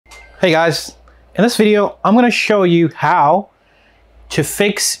Hey guys, in this video I'm going to show you how to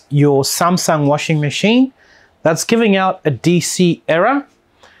fix your Samsung washing machine that's giving out a DC error.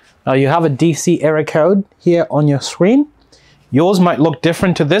 Now you have a DC error code here on your screen. Yours might look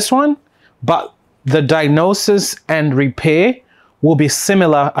different to this one, but the diagnosis and repair will be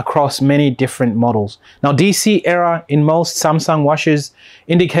similar across many different models. Now DC error in most Samsung washers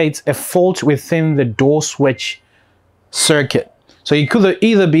indicates a fault within the door switch circuit. So it could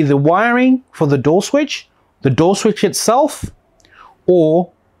either be the wiring for the door switch itself,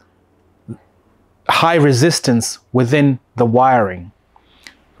 or high resistance within the wiring.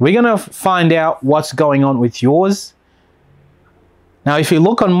 We're gonna find out what's going on with yours. Now, if you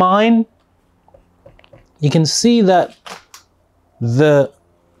look on mine, you can see that there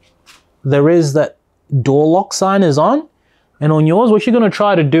is that door lock sign is on, and on yours, what you're gonna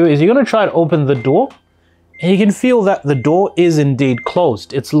try to do is you're gonna try to open the door. And you can feel that the door is indeed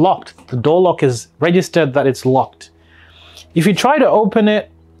closed. It's locked. The door lock is registered that it's locked. If you try to open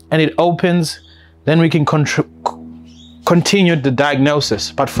it and it opens, then we can continue the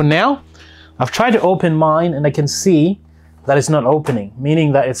diagnosis. But for now, I've tried to open mine and I can see that it's not opening,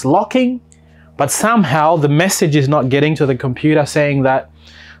 meaning that it's locking, but somehow the message is not getting to the computer saying that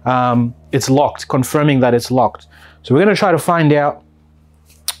it's locked, confirming that it's locked. So we're gonna try to find out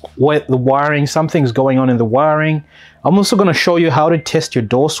what the wiring, something's going on in the wiring. I'm also going to show you how to test your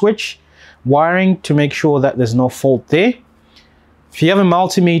door switch wiring to make sure that there's no fault there. If you have a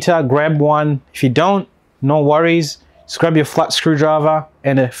multimeter, grab one. If you don't, no worries. Just grab your flat screwdriver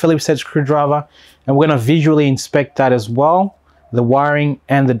and a Phillips head screwdriver, and we're going to visually inspect that as well, the wiring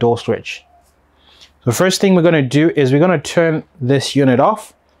and the door switch. So the first thing we're going to do is we're going to turn this unit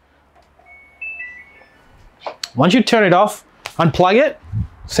off. Once you turn it off, unplug it.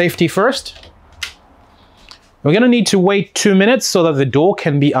 Safety first. We're going to need to wait 2 minutes so that the door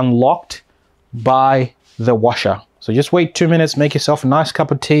can be unlocked by the washer. So just wait 2 minutes, make yourself a nice cup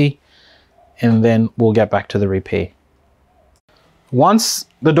of tea, and then we'll get back to the repair. Once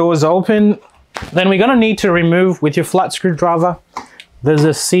the door is open, then we're going to need to remove with your flat screwdriver. There's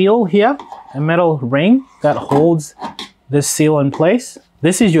a seal here, a metal ring that holds this seal in place.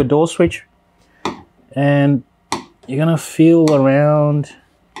 This is your door switch, and you're going to feel around.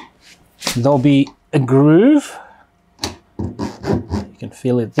 There'll be a groove. You can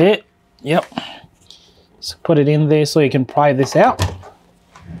feel it there. Yep. So put it in there so you can pry this out.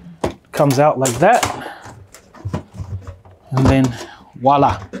 It comes out like that. And then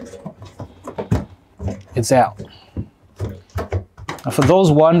voila. It's out. Now for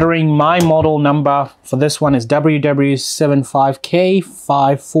those wondering, my model number for this one is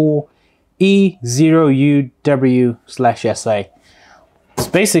WW75K54E0UW/SA. It's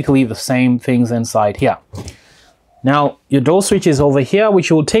basically the same things inside here. Now, your door switch is over here,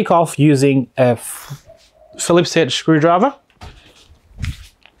 which you will take off using a Phillips head screwdriver.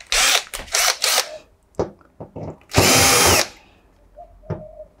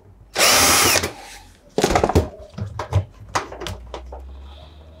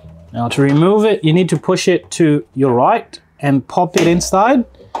 Now, to remove it, you need to push it to your right and pop it inside,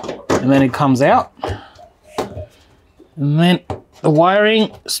 and then it comes out. And then the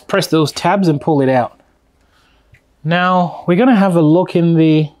wiring, press those tabs and pull it out. Now we're gonna have a look in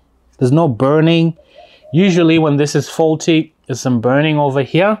there's no burning. Usually when this is faulty, there's some burning over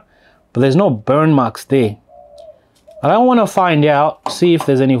here, but there's no burn marks there. I want to find out, see if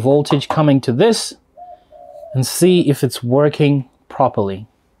there's any voltage coming to this and see if it's working properly.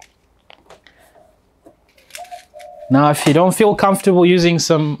 Now, if you don't feel comfortable using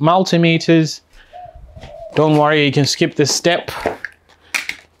some multimeters, don't worry, you can skip this step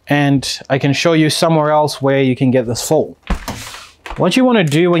and I can show you somewhere else where you can get this fault. What you want to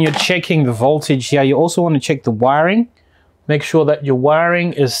do when you're checking the voltage here, you also want to check the wiring. Make sure that your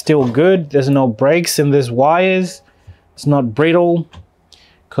wiring is still good. There's no breaks in these wires. It's not brittle,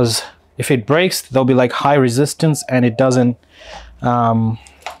 because if it breaks, there'll be like high resistance and it doesn't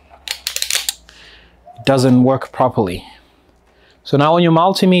work properly. So now on your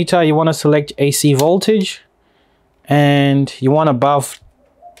multimeter, you want to select AC voltage, and you want above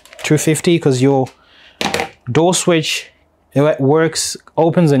 250 because your door switch, it works,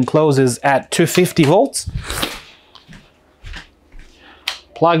 opens and closes at 250 volts.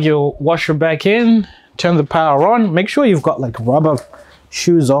 Plug your washer back in, turn the power on. Make sure you've got like rubber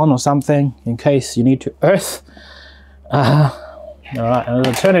shoes on or something in case you need to earth. All right, I'm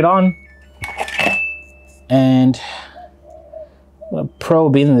gonna turn it on and I'm gonna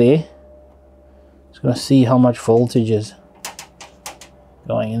probe in there. Just gonna see how much voltage is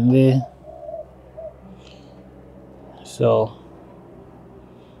going in there. So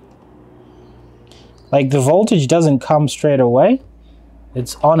like the voltage doesn't come straight away.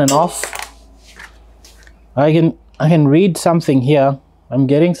 It's on and off. I can read something here. I'm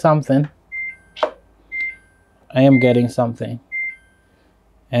getting something. I am getting something.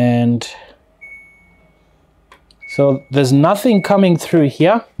 And so there's nothing coming through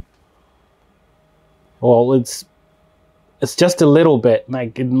here. Well, it's just a little bit.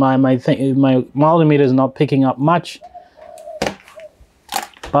 Like my multimeter is not picking up much.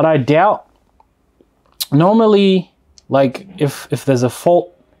 But I doubt. Normally, like if there's a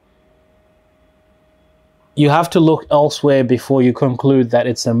fault, you have to look elsewhere before you conclude that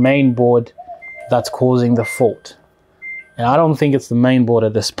it's the main board that's causing the fault. And I don't think it's the main board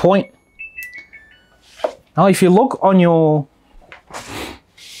at this point. Now, if you look on your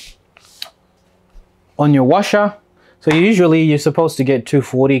washer, so usually you're supposed to get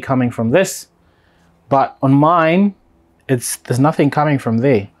 240 coming from this, but on mine, there's nothing coming from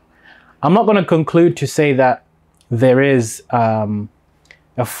there. I'm not going to conclude to say that there is a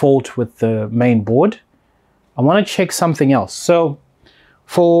fault with the main board. I want to check something else. So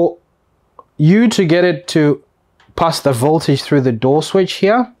for you to get it to pass the voltage through the door switch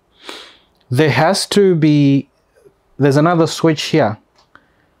here, there's another switch here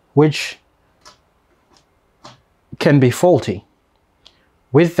which can be faulty.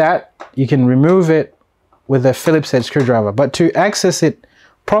 With that, you can remove it with a Phillips head screwdriver, but to access it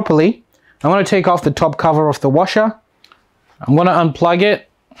properly, I'm going to take off the top cover of the washer. I'm going to unplug it,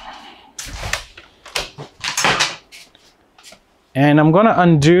 and I'm going to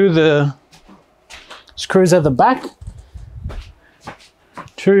undo the screws at the back.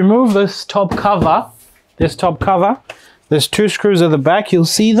 To remove this top cover, there's two screws at the back, you'll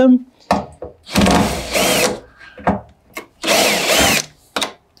see them.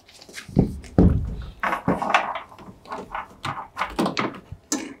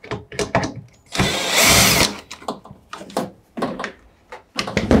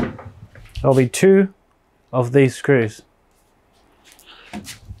 There'll be two of these screws.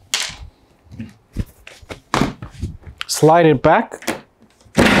 Slide it back.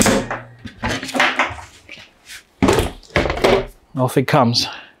 Off it comes.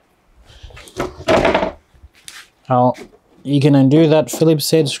 Now you can undo that Phillips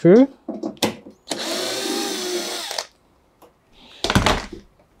head screw.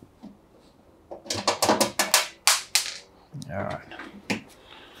 Alright.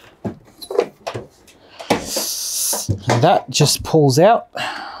 And that just pulls out.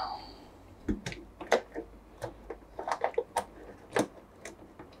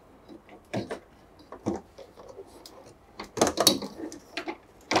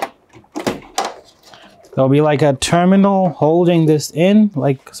 There'll be like a terminal holding this in,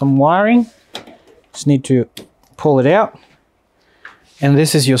 like some wiring. Just need to pull it out. And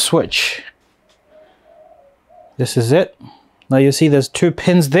this is your switch. This is it. Now you see there's two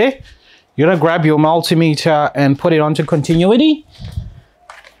pins there. You're gonna grab your multimeter and put it onto continuity.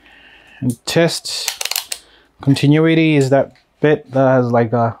 And test. Continuity is that bit that has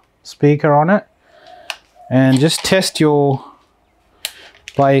like a speaker on it. And just test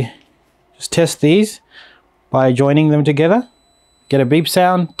test these by joining them together. Get a beep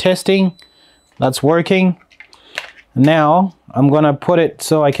sound, testing, that's working. Now I'm gonna put it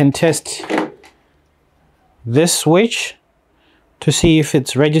so I can test this switch to see if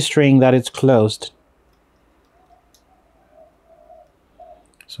it's registering that it's closed.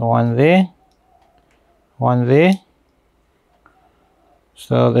 So one there, one there.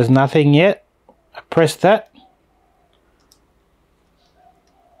 So there's nothing yet. I press that.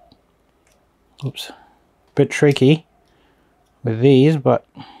 Oops, bit tricky with these, but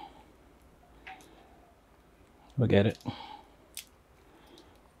we'll get it.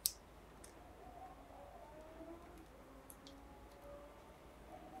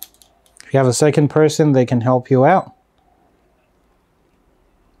 If you have a second person, they can help you out.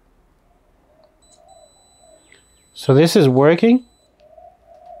 So this is working.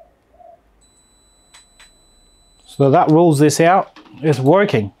 So that rules this out. It's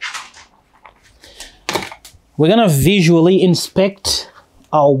working. We're going to visually inspect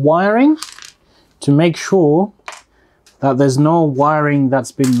our wiring to make sure that there's no wiring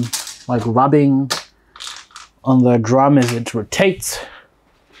that's been like rubbing on the drum as it rotates.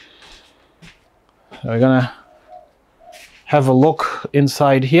 So we're going to have a look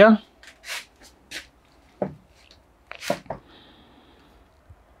inside here.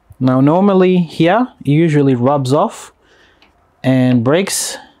 Now normally here it usually rubs off and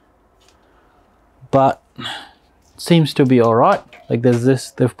breaks, but seems to be all right. Like there's this,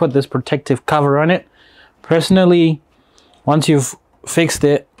 they've put this protective cover on it. Personally, once you've fixed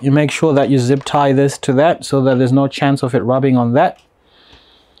it, you make sure that you zip tie this to that so that there's no chance of it rubbing on that.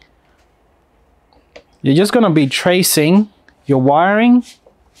 You're just going to be tracing your wiring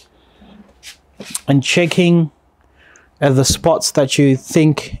and checking at the spots that you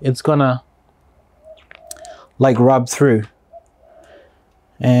think it's gonna like rub through.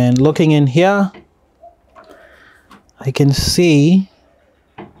 And looking in here, I can see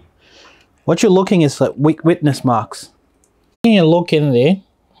what you're looking is like witness marks. Taking a look in there,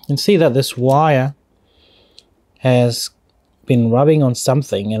 you can see that this wire has been rubbing on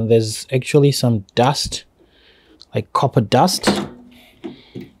something, and there's actually some dust, like copper dust,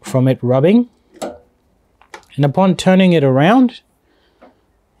 from it rubbing. And upon turning it around,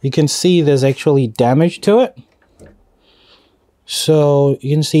 you can see there's actually damage to it. So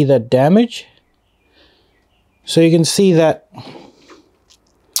you can see that damage. So you can see that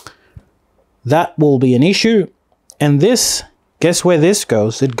that will be an issue. And this, guess where this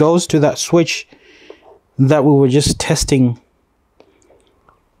goes? It goes to that switch that we were just testing.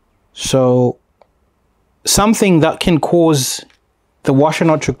 So something that can cause the washer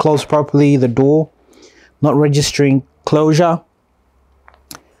not to close properly, the door not registering closure,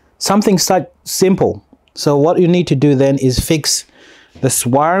 something such simple. So what you need to do then is fix this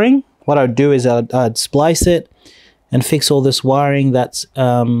wiring. What I'd do is I'd splice it and fix all this wiring that's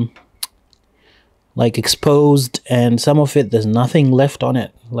like exposed, and some of it there's nothing left on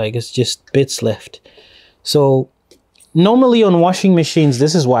it, like it's just bits left. So normally on washing machines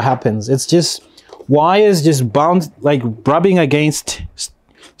this is what happens. It's just wires just bound, like rubbing against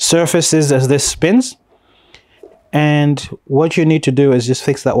surfaces as this spins. And what you need to do is just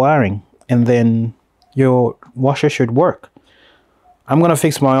fix that wiring, and then your washer should work. I'm going to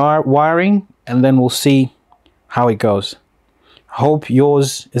fix my wiring, and then we'll see how it goes. Hope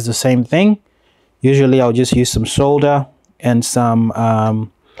yours is the same thing. Usually I'll just use some solder and some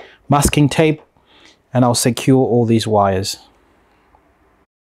masking tape, and I'll secure all these wires.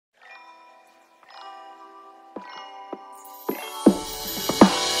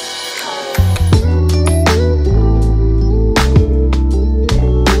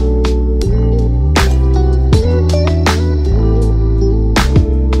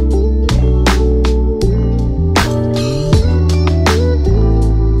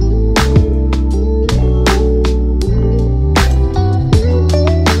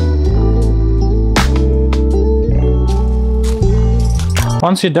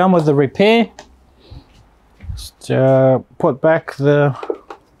 Once you're done with the repair, just put back the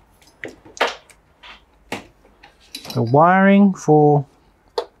wiring for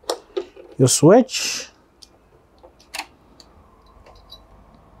your switch.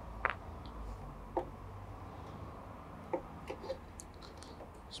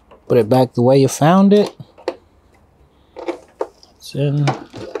 Just put it back the way you found it. It's in.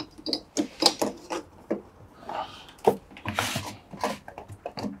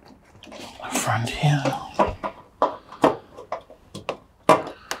 Front here.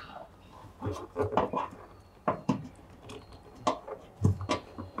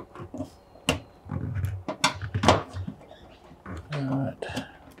 Alright.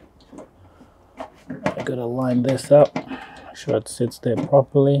 I gotta line this up, make sure it sits there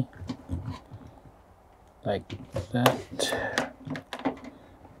properly. Like that.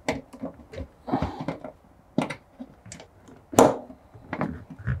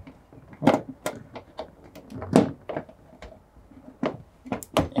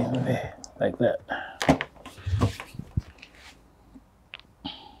 Like that.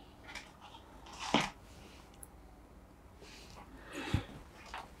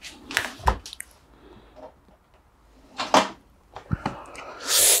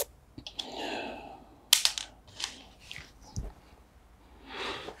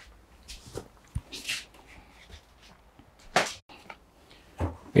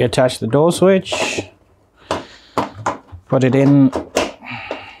 We attach the door switch, put it in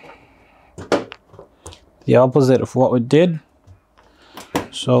the opposite of what we did.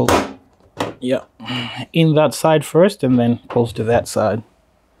 So yeah, in that side first and then close to that side.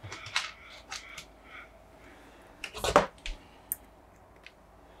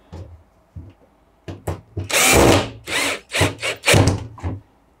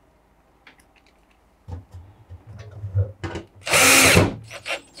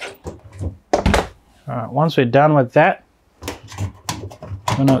 Alright, once we're done with that,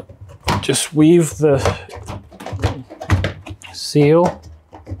 I'm gonna just weave the seal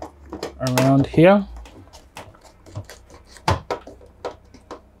around here.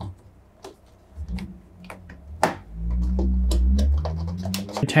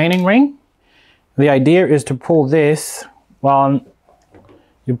 Retaining ring. The idea is to pull this, well,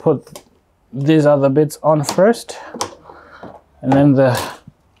 you put these other bits on first, and then the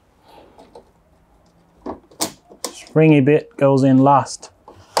springy bit goes in last.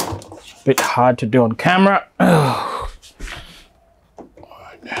 It's a bit hard to do on camera.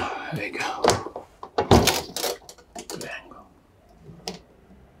 There you go.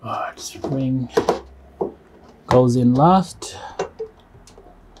 Alright, spring goes in last.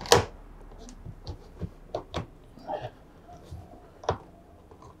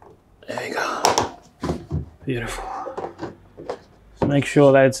 There you go. Beautiful. So make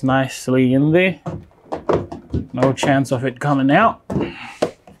sure that it's nicely in there. No chance of it coming out.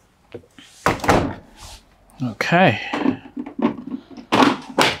 Okay.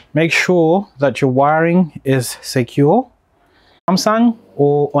 Make sure that your wiring is secure. Samsung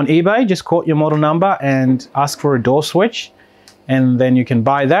or on eBay, just quote your model number and ask for a door switch, and then you can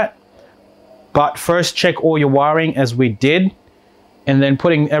buy that. But first check all your wiring as we did, and then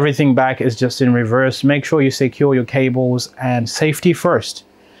putting everything back is just in reverse. Make sure you secure your cables and safety first.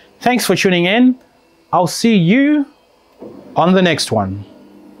 Thanks for tuning in. I'll see you on the next one.